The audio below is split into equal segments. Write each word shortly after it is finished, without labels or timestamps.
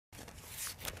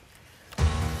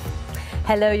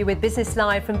Hello, you're with Business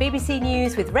Live from BBC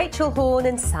News with Rachel Horn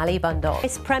and Sally Bundock.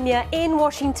 This premiere in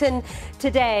Washington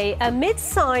today, amid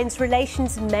signs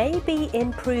relations may be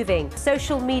improving.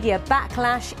 Social media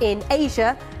backlash in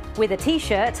Asia with a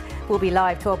T-shirt. We'll be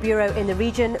live to our bureau in the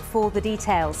region for the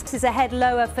details. This is a head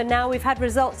lower for now. We've had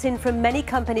results in from many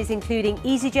companies, including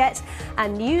EasyJet,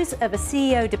 and news of a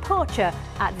CEO departure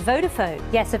at Vodafone.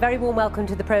 Yes, a very warm welcome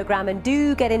to the programme, and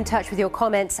do get in touch with your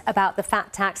comments about the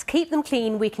fat tax. Keep them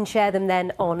clean. We can share them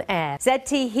then on air.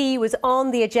 ZTE was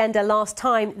on the agenda last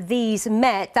time these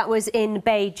met. That was in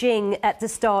Beijing at the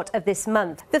start of this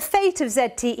month. The fate of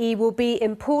ZTE will be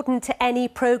important to any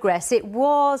progress. It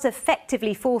was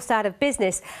effectively forced out of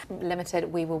business.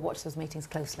 Limited, we will watch those meetings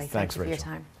closely. Thank you for your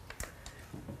time.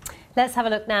 Let's have a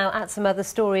look now at some other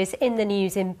stories in the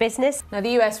news in business. Now,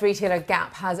 the US retailer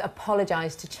Gap has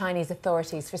apologised to Chinese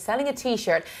authorities for selling a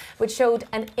T-shirt which showed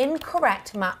an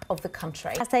incorrect map of the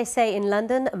country. As they say in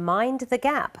London, mind the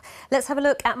gap. Let's have a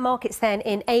look at markets then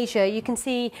in Asia. You can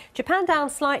see Japan down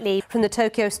slightly from the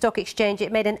Tokyo Stock Exchange.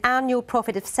 It made an annual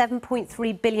profit of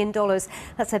 $7.3 billion.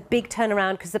 That's a big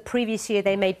turnaround because the previous year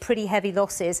they made pretty heavy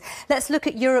losses. Let's look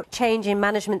at Europe. Change in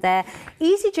management there.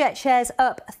 EasyJet shares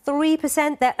up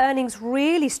 3%. Their earnings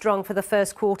really strong for the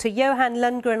first quarter. Johan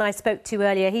Lundgren I spoke to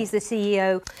earlier. He's the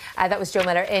CEO. That was Joe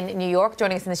Miller in New York.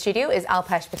 Joining us in the studio is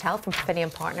Alpesh Patel from Pavilion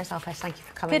Partners. Alpesh, thank you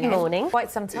for coming in. Good morning. Quite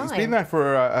some time. He's been there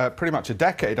for pretty much a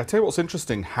decade. I tell you what's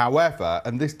interesting, however,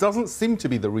 and this doesn't seem to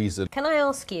be the reason. Can I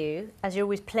ask you, as you're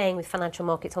always playing with financial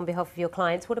markets on behalf of your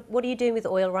clients, what are you doing with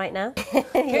oil right now?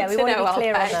 Yeah, we want to be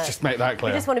clear on that. Just make that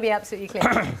clear. We just want to be absolutely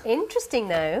clear. Interesting,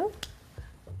 though.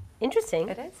 Interesting.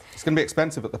 It is. It's going to be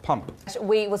expensive at the pump.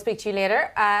 We will speak to you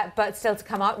later, but still to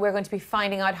come out, we're going to be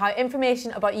finding out how information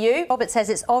about you... Robert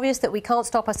says it's obvious that we can't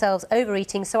stop ourselves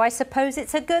overeating, so I suppose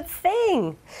it's a good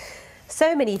thing.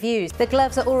 So many views. The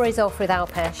gloves are always off with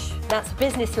Alpesh. That's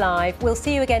Business Live. We'll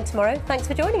see you again tomorrow. Thanks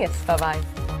for joining us.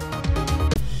 Bye-bye.